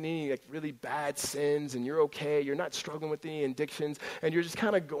not in any like really bad sins and you're okay. You're not struggling with any addictions and you're just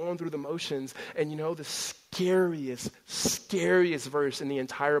kind of going through the motions. And the scariest verse in the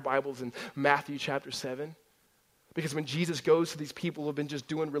entire Bible is in Matthew chapter 7. Because when Jesus goes to these people who have been just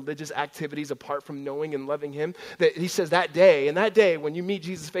doing religious activities apart from knowing and loving him, that he says that day when you meet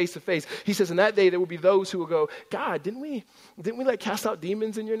Jesus face to face, he says in that day there will be those who will go, God, didn't we like cast out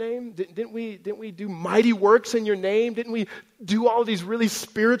demons in your name? Didn't we do mighty works in your name? Didn't we do all these really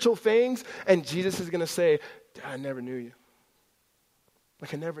spiritual things? And Jesus is going to say, I never knew you.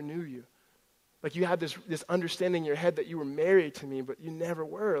 Like I never knew you. Like you had this understanding in your head that you were married to me, but you never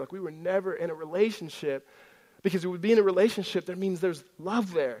were. Like we were never in a relationship. Because it would be in a relationship, that means there's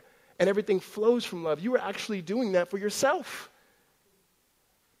love there. And everything flows from love. You were actually doing that for yourself.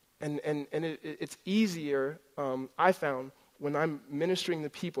 And it's easier, I found, when I'm ministering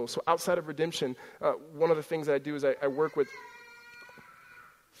to people. So outside of redemption, one of the things that I do is I work with,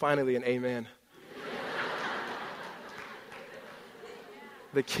 finally an amen.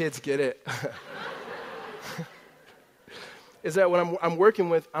 The kids get it. is that when I'm working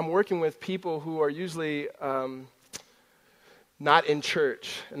with people who are usually not in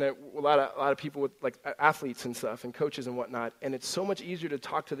church, and a lot of people with like athletes and stuff and coaches and whatnot, and it's so much easier to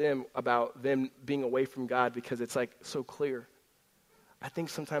talk to them about them being away from God because it's like so clear. I think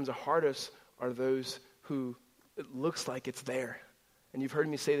sometimes the hardest are those who it looks like it's there. And you've heard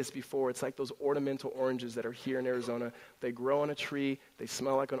me say this before. It's like those ornamental oranges that are here in Arizona. They grow on a tree. They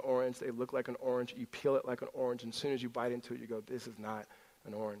smell like an orange. They look like an orange. You peel it like an orange. And as soon as you bite into it, you go, this is not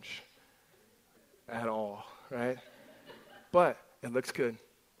an orange at all, right? But it looks good.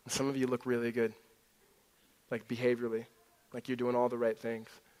 And some of you look really good, like behaviorally, like you're doing all the right things.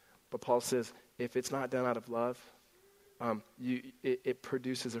 But Paul says, if it's not done out of love, it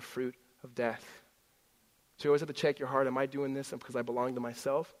produces a fruit of death. So you always have to check your heart. Am I doing this because I belong to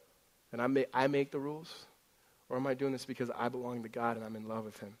myself and I make the rules? Or am I doing this because I belong to God and I'm in love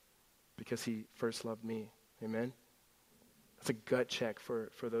with him because he first loved me? Amen? That's a gut check for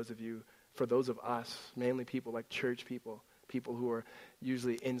those of you, for those of us, mainly people like church people who are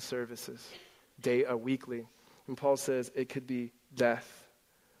usually in services, weekly. And Paul says it could be death.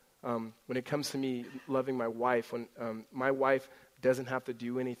 When it comes to me loving my wife, when my wife doesn't have to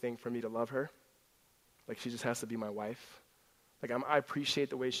do anything for me to love her, like she just has to be my wife. Like I appreciate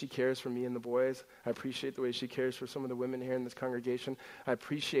the way she cares for me and the boys. I appreciate the way she cares for some of the women here in this congregation. I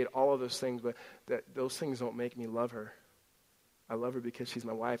appreciate all of those things, but those things don't make me love her. I love her because she's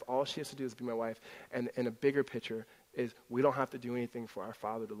my wife. All she has to do is be my wife. And in a bigger picture is we don't have to do anything for our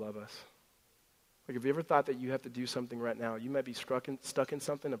Father to love us. Like, have you ever thought that you have to do something right now? You might be stuck in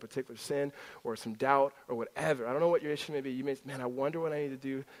something, a particular sin or some doubt or whatever. I don't know what your issue may be. You may say, man, I wonder what I need to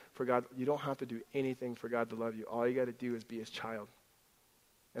do for God. You don't have to do anything for God to love you. All you got to do is be his child.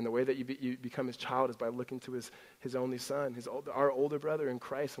 And the way that you become his child is by looking to his only son, our older brother in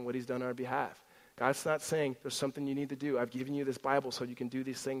Christ and what he's done on our behalf. God's not saying there's something you need to do. I've given you this Bible so you can do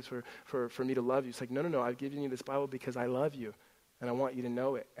these things for me to love you. It's like, no, I've given you this Bible because I love you. And I want you to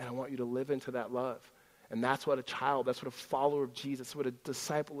know it. And I want you to live into that love. And that's what a child, that's what a follower of Jesus, what a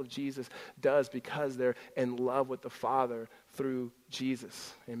disciple of Jesus does because they're in love with the Father through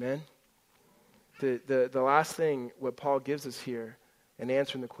Jesus. Amen? The last thing, what Paul gives us here in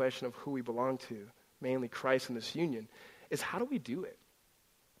answering the question of who we belong to, mainly Christ in this union, is how do we do it?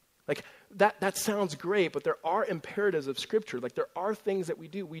 Like, that sounds great, but there are imperatives of Scripture. Like, there are things that we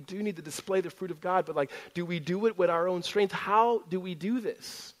do. We do need to display the fruit of God, but, like, do we do it with our own strength? How do we do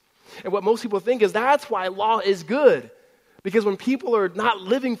this? And what most people think is that's why law is good. Because when people are not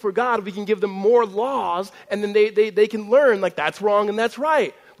living for God, we can give them more laws, and then they can learn, like, that's wrong and that's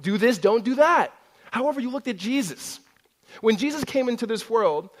right. Do this, don't do that. However, you looked at Jesus. When Jesus came into this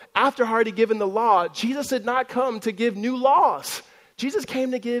world, after already given the law, Jesus did not come to give new laws. Jesus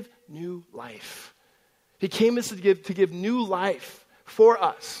came to give new life. He came to give new life for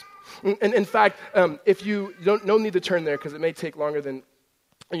us. And in fact, if you no need to turn there because it may take longer than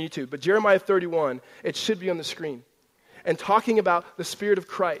on YouTube, but Jeremiah 31, it should be on the screen. And talking about the Spirit of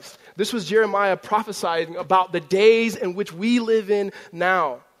Christ. This was Jeremiah prophesying about the days in which we live in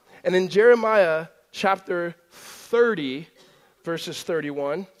now. And in Jeremiah chapter 30, verses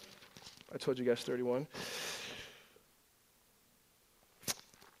 31, I told you guys 31.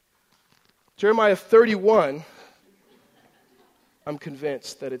 Jeremiah 31, I'm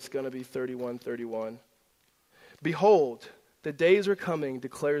convinced that it's going to be 31:31. Behold, the days are coming,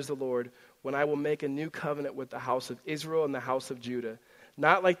 declares the Lord, when I will make a new covenant with the house of Israel and the house of Judah,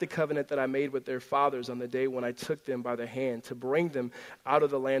 not like the covenant that I made with their fathers on the day when I took them by the hand to bring them out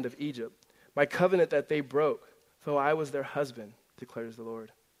of the land of Egypt. My covenant that they broke, though I was their husband, declares the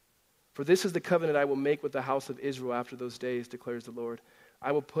Lord. For this is the covenant I will make with the house of Israel after those days, declares the Lord.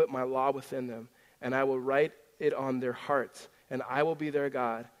 I will put my law within them, and I will write it on their hearts, and I will be their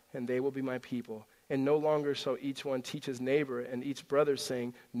God, and they will be my people. And no longer shall each one teach his neighbor and each brother,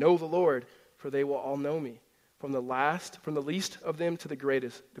 saying, know the Lord, for they will all know me. From the least of them to the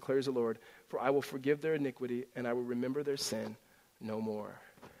greatest, declares the Lord. For I will forgive their iniquity, and I will remember their sin no more.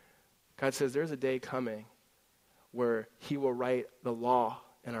 God says there's a day coming where he will write the law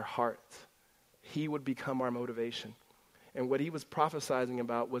in our hearts. He would become our motivation. And what he was prophesying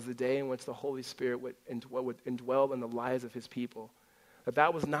about was the day in which the Holy Spirit would indwell in the lives of his people.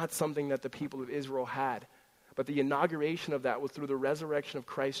 That was not something that the people of Israel had. But the inauguration of that was through the resurrection of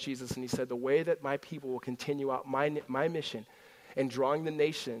Christ Jesus. And he said, the way that my people will continue out my mission and drawing the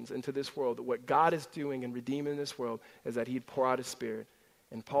nations into this world, that what God is doing and redeeming this world is that he'd pour out his Spirit.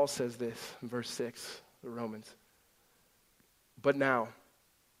 And Paul says this in verse 6, the Romans. But now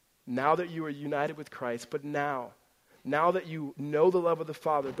that you are united with Christ, but now that you know the love of the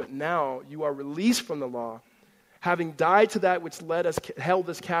Father, but now you are released from the law, having died to that which held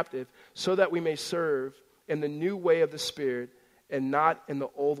us captive, so that we may serve in the new way of the Spirit and not in the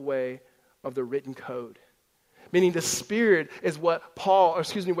old way of the written code. Meaning the Spirit is what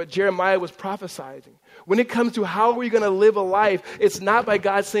what Jeremiah was prophesying. When it comes to how are we going to live a life, it's not by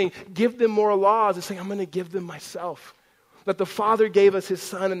God saying, give them more laws. It's saying, I'm going to give them myself. That the Father gave us his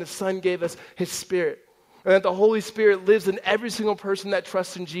Son and the Son gave us his Spirit. And that the Holy Spirit lives in every single person that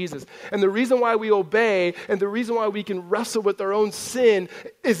trusts in Jesus. And the reason why we obey and the reason why we can wrestle with our own sin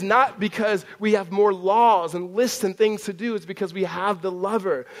is not because we have more laws and lists and things to do. It's because we have the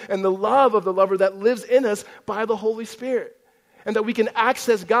lover and the love of the lover that lives in us by the Holy Spirit. And that we can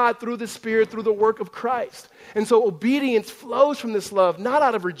access God through the Spirit, through the work of Christ. And so obedience flows from this love, not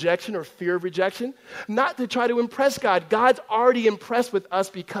out of rejection or fear of rejection, not to try to impress God. God's already impressed with us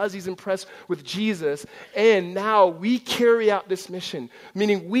because he's impressed with Jesus. And now we carry out this mission,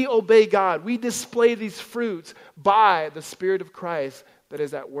 meaning we obey God. We display these fruits by the Spirit of Christ that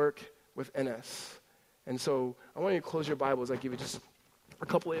is at work within us. And so I want you to close your Bibles. I give you just a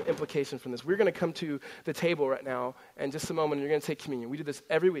couple of implications from this. We're going to come to the table right now in just a moment, and you're going to take communion. We do this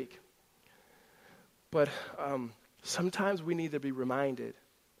every week. But sometimes we need to be reminded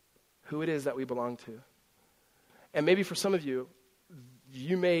who it is that we belong to. And maybe for some of you,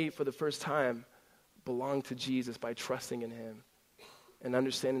 you may, for the first time, belong to Jesus by trusting in him and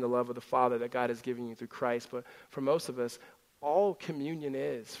understanding the love of the Father that God has given you through Christ. But for most of us, all communion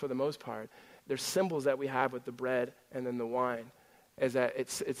is, for the most part, there's symbols that we have with the bread and then the wine, is that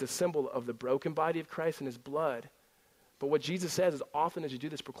it's a symbol of the broken body of Christ and his blood. But what Jesus says is, often as you do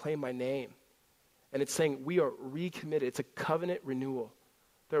this, proclaim my name. And it's saying we are recommitted. It's a covenant renewal.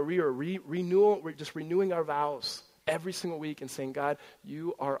 That we are we're just renewing our vows every single week and saying, God,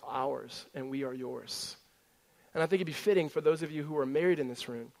 you are ours and we are yours. And I think it'd be fitting for those of you who are married in this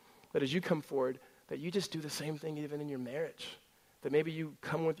room, that as you come forward, that you just do the same thing even in your marriage. That maybe you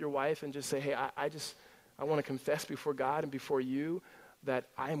come with your wife and just say, hey, I want to confess before God and before you that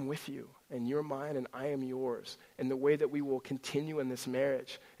I am with you and you're mine and I am yours. And the way that we will continue in this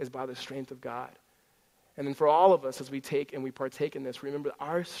marriage is by the strength of God. And then for all of us, as we take and we partake in this, remember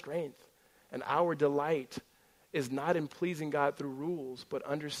our strength and our delight is not in pleasing God through rules, but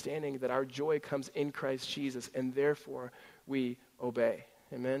understanding that our joy comes in Christ Jesus, and therefore we obey.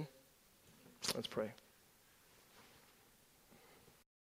 Amen? Let's pray.